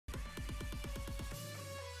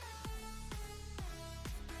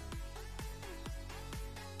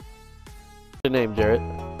Your name, Jaret?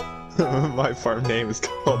 My farm name is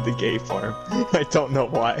called the Gay Farm. I don't know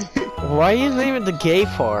why. Why are you naming the Gay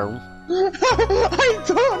Farm? I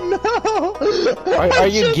don't know. Are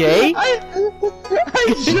you gay? I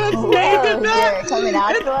just named it that. Coming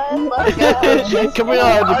out to us? Let's go. Coming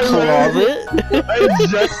out of the closet? I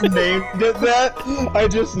just named it that. I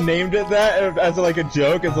just named it that as like a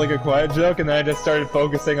joke, as like a quiet joke, and then I just started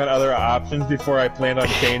focusing on other options before I planned on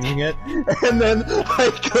changing it. And then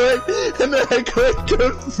I clicked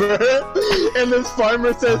confirm, and this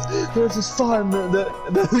farmer says, "There's this farm."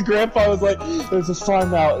 The grandpa was like, "There's this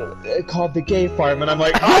farm out called the Gay Farm," and I'm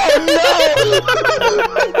like, "Oh no!"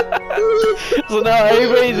 So now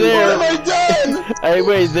everybody there, what have I done?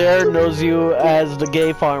 everybody there knows you as the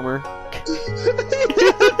Gay Farmer.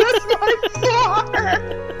 That's my farm!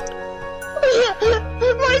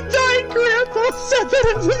 My dying grandpa said that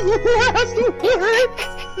in his last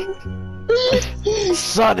words!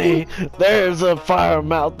 Sonny, there's a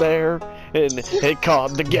farm out there, and it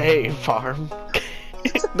called the Gay Farm.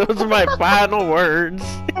 Those are my final words.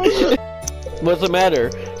 What's the matter?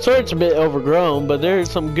 Sorry it's a bit overgrown, but there's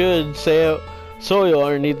some good soil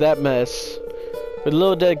underneath that mess. With a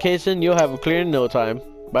little dedication, you'll have it clear in no time.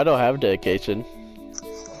 But I don't have dedication.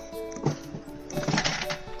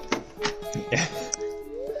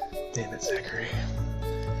 Damn it, Zachary.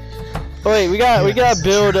 Oh wait, we gotta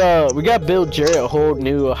build Jaret a whole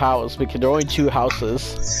new house because there are only 2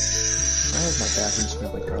 houses. Why does my bathroom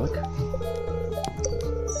smell like garlic?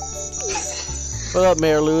 What up,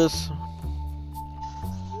 Mayor Lewis?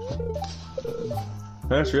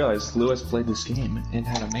 I just realized Lewis played this game and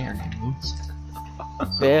had a mayor named Lewis.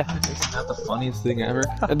 Yeah. Isn't that the funniest thing ever?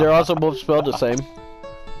 And they're also both spelled the same.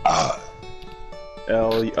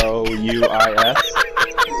 L-O-U-I-S?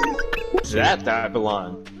 That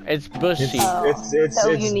belong. It's bushy. It's so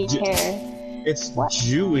unique hair. It's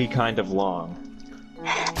Jewy kind of long.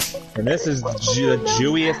 And this is the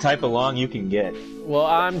Jewiest type of long you can get. Well,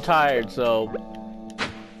 I'm tired, so...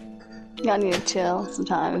 Y'all need to chill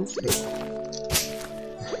sometimes.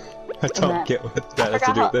 I don't get what that has to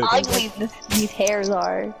I do forgot with how it. ugly these hairs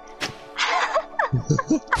are.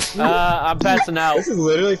 I'm passing out. This is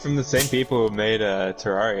literally from the same people who made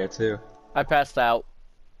Terraria too. I passed out.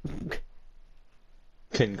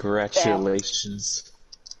 Congratulations.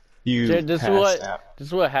 You Jaret, this passed out.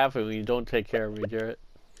 is what happens when you don't take care of me, Jaret.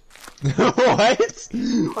 What?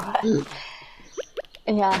 What?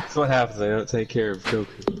 Yeah. That's what happens. I don't take care of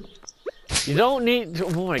Goku. You don't need to,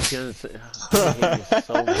 oh my goodness. I hate you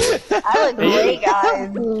so much. I look great, guys.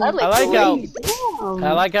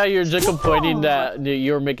 I like how you're just complaining that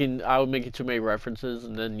I would make too many references,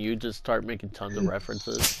 and then you just start making tons of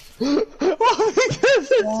references. Well, because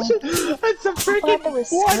it's a freaking there was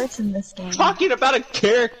skirts in this game. talking about a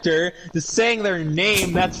character, just saying their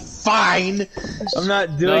name, that's fine. I'm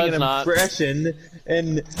not doing an impression,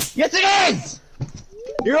 and yes it is!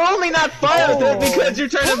 You're only not fine with it because you're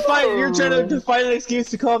trying to find an excuse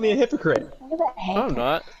to call me a hypocrite. Look at that hair. I'm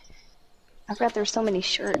not. I forgot there were so many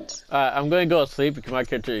shirts. I'm gonna go to sleep because my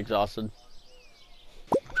character is exhausted.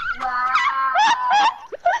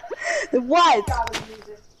 What?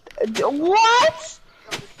 What?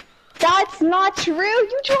 That's not true.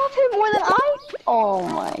 You drop him more than I. Oh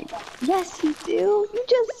my. Yes, you do. You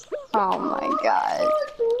just. Oh my god.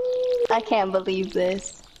 I can't believe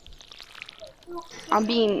this. I'm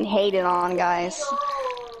being hated on, guys.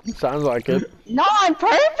 Sounds like it. Not on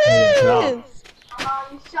purpose. No.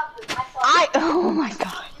 Oh my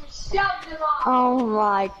god. Oh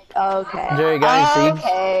my. Okay. Jerry, got any seeds?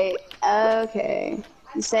 Okay. Okay.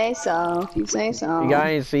 You say so. You say so. You got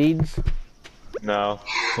any seeds? No.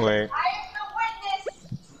 Wait.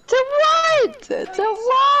 To what? To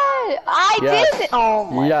what? I didn't. Oh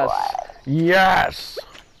my god. Yes.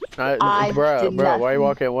 I bro, did why are you nothing.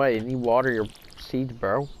 walking away? You need water your seeds,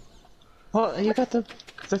 bro. Well, you got you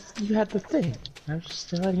had the thing. I was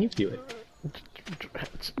just letting you do it.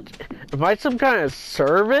 Am I some kind of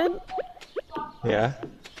servant? Yeah.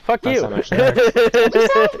 Fuck you. Last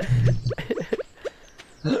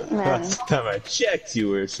time Man. I checked, you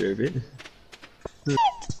were a servant.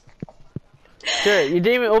 Jaret, you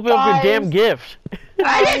didn't even open up your damn gift.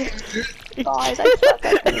 Guys, I suck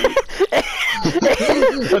at things.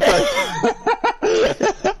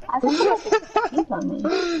 I forgot to on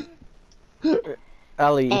me.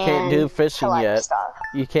 Ellie, you can't do fishing yet. Stuff.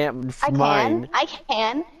 You can't I mine.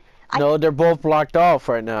 can. No, they're both blocked off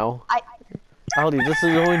right now. Ellie, this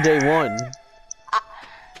is only day 1.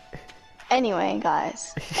 Anyway,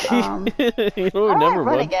 guys. You know, never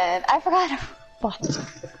run won. again. I forgot to... What?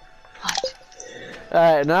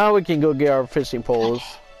 Alright, now we can go get our fishing poles.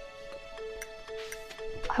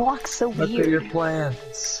 walk so weird. Look at your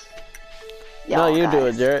plans. Yo, No, you guys. do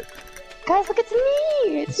it, Jaret. Guys, look, it's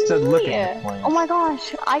me! It's Instead, me! look at your plans. Oh my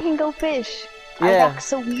gosh, I can go fish. I Yeah. walk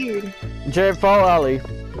so weird. Jaret, follow Ali.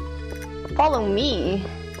 Follow me?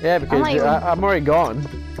 Yeah, because not even- I'm already gone.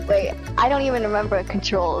 Wait, I don't even remember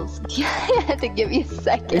controls. I had to give you a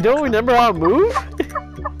second. You don't remember how to move?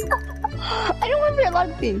 I don't remember a lot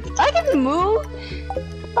of things. I can move?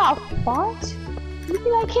 The what? You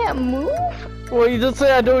think I can't move? Well, you just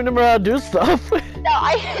say I don't remember how to do stuff. No,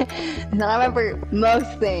 I remember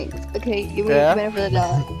most things. Okay, give me Yeah? the benefit of the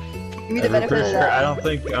doubt. Give me the I'm benefit pretty of the sure. I doubt.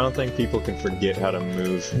 don't think people can forget how to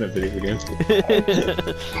move in a video game.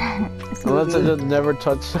 Unless I just never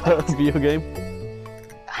touch a video game.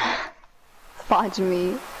 Watch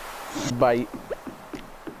me. Bite.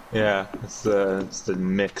 Yeah, it's the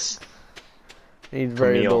mix. He's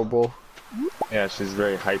very Camille. adorable. Yeah, she's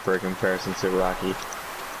very hyper in comparison to Rocky.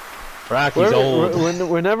 Rocky's old.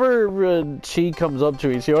 Whenever she comes up to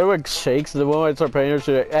me, she always like shakes. The moment I start paying her,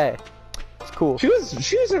 she's like, "Hey, it's cool." She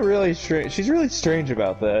was a really strange. She's really strange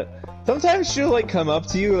about that. Sometimes she'll like come up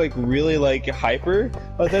to you like really like hyper,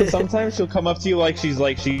 but then sometimes she'll come up to you like she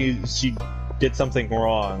did something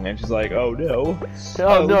wrong, and she's like, "Oh no,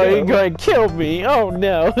 Oh no, you're going to kill me! Oh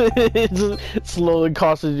no!" It just slowly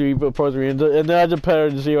causes you to approach me, and then I just pet her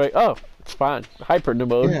and she's like, "Oh, it's fine." Hyper no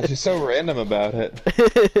mode. Yeah, she's so random about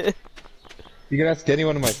it. You can ask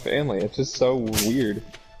anyone in my family. It's just so weird.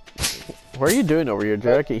 What are you doing over here,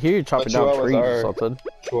 Jack? I hear you chopping down Chihuahuas trees or are- something.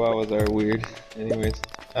 Chihuahuas are weird. Anyways,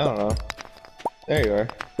 I don't know. There you are.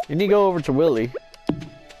 You need to go over to Willie.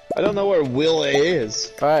 I don't know where Willa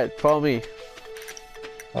is. Alright, follow me.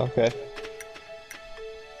 Okay.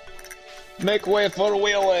 Make way for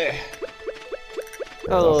Willie.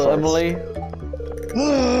 Hello, farts. Emily.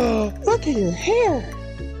 Look at your hair.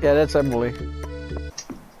 Yeah, that's Emily.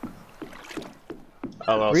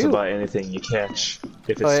 I'll also Really? buy anything you catch.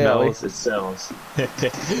 If it Oh, yeah, smells, it sells.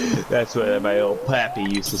 That's what my old pappy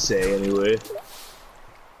used to say, anyway.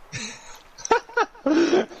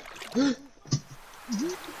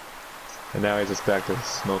 And now he's just back to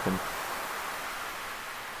smoking.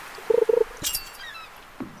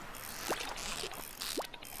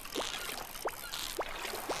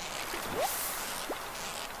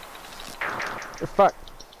 Fuck.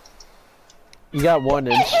 You got 1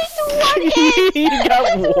 inch. It's 1 inch! You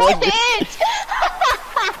got 1 1 inch. inch!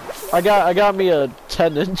 I got me a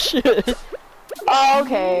 10 inch. Oh,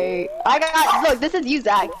 okay. Look, this is you,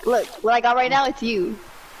 Zach. Look, what I got right now, it's you.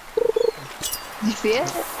 You see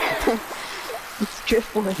it? It's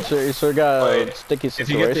driftwood. So you got a Wait, sticky If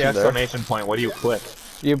you get the situation there. exclamation point, what do you click?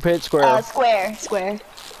 You hit square. Square.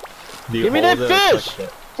 Do you Give me hold that it or fish! click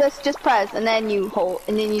it? Just press, and then you hold,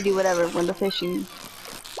 and then you do whatever when the fishing.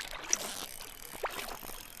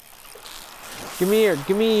 Give me here.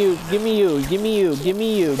 Give me you. Give me you. Give me you. Give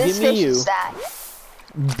me you. This Give me fish you. is Zach.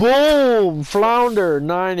 Boom! Flounder,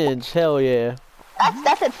 9 inch. Hell yeah.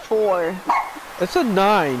 That's at 4. It's a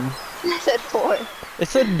 9. That's at 4.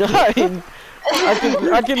 It's a 9.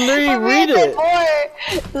 I can literally read It's it.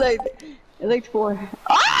 at 4. Look, it looked 4.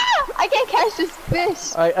 Ah! I can't catch this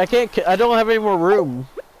fish. I can't. I don't have any more room.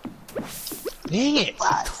 Dang it!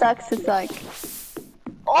 Wow, sucks to suck.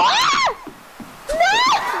 Ah!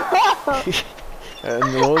 No! And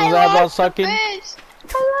what was I that about lost the sucking? fish.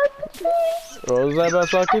 I lost the fish. What was that about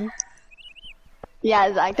sucking?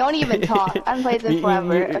 Yeah, Zach, don't even talk. I haven't played this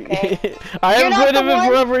forever, okay? I haven't played it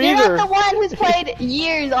forever You're either. not the one who's played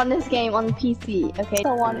years on this game on the PC, okay?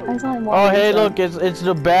 I saw him Oh hey, look, it's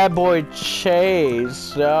the bad boy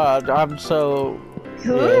Chase. I'm so.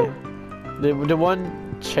 Who? Yeah. The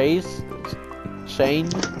one Chase,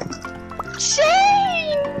 Shane. Shane!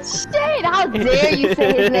 How dare you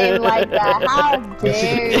say his name like that? How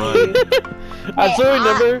dare you? I still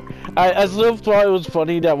remember. I still thought it was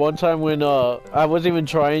funny that one time when I wasn't even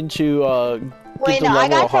trying to Wait, get the no, I level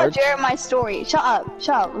gotta of tell hearts. Jaret my story. Shut up.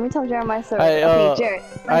 Let me tell Jaret my story. I, Okay,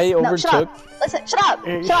 Jaret. I No, shut overtook. up. Listen, shut up.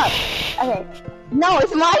 Okay. No,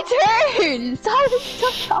 it's my turn. Stop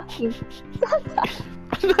talking. Stop talking.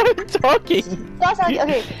 I'm not talking. Stop talking.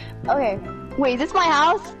 Okay. Wait, is this my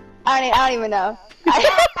house? I don't even know.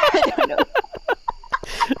 I don't know.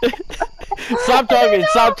 Stop talking.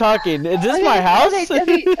 Stop talking. Is this my house?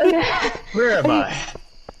 Okay. Where am I?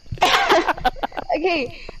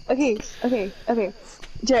 Okay.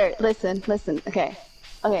 Jaret, listen. Okay.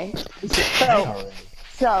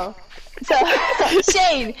 So,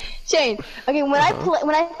 Shane. Okay, when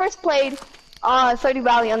I first played Stardew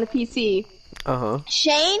Valley on the PC,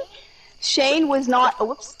 Shane was not.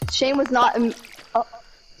 Shane was not.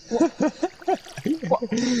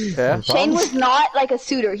 Yeah. Shane was not like a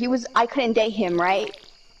suitor. I couldn't date him, right?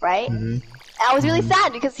 right? And I was really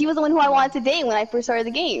sad because he was the one who I wanted to date when I first started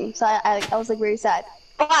the game. So I was like very sad.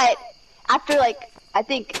 But after like I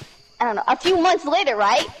don't know, a few months later,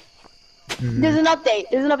 right? There's an update.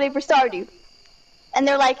 There's an update for Stardew, and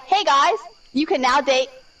they're like, "Hey guys, you can now date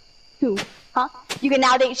who? Huh? You can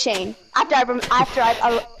now date Shane after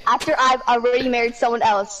I've already married someone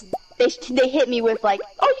else." They hit me with like,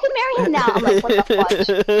 "Oh, you can marry him now." I'm like, "What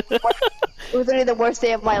the fuck?" It was literally the worst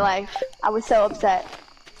day of my life. I was so upset,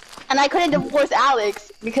 and I couldn't divorce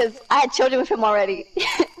Alex because I had children with him already,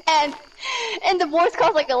 and divorce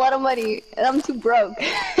costs like a lot of money, and I'm too broke.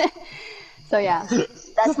 So yeah,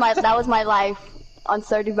 that was my life on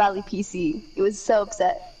Stardew Valley PC. It was so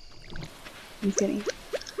upset. I'm just kidding.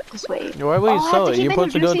 Just wait. Why would you sell it? You're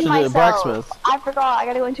supposed to go to the blacksmith. I forgot. I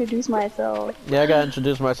gotta go introduce myself. Yeah, I gotta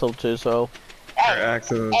introduce myself too. So. Hey,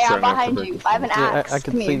 I'm behind you. I have an axe. Yeah, I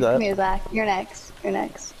can see that. Come here, Zach. You're next. You're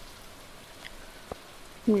next.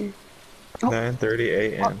 Here.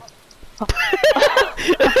 9:30 a.m. What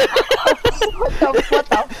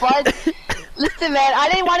the fuck? Listen, man, I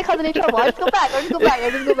didn't want to cause any trouble. I just go back. I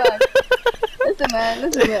just go back. Listen,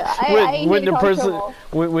 man. I ain't when here the to cause person, trouble.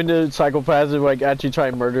 when the psychopath is like actually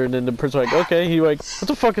trying to murder, and then the person like, okay, he like, what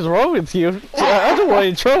the fuck is wrong with you? I don't want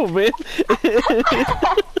any trouble, man.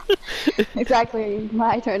 Exactly.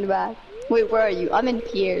 My turn back. Wait, where are you? I'm in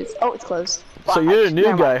Pierre's. Oh, it's closed. So you're a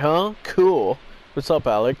new guy, huh? Cool. What's up,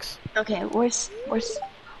 Alex? Okay, where is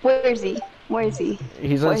he? Where is he?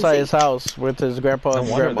 He's inside his house with his grandpa and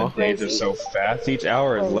grandma. The days are so fast. Each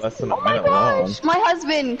hour is less than a minute long. long. My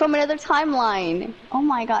husband from another timeline. Oh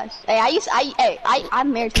my gosh. Hey,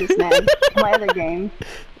 I'm married to this man. My other game.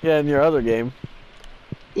 Yeah, in your other game.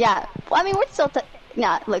 Yeah. Well, I mean, we're still.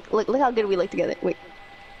 Nah, look how good we look together. Wait.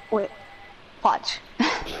 Watch.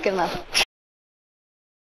 Good enough.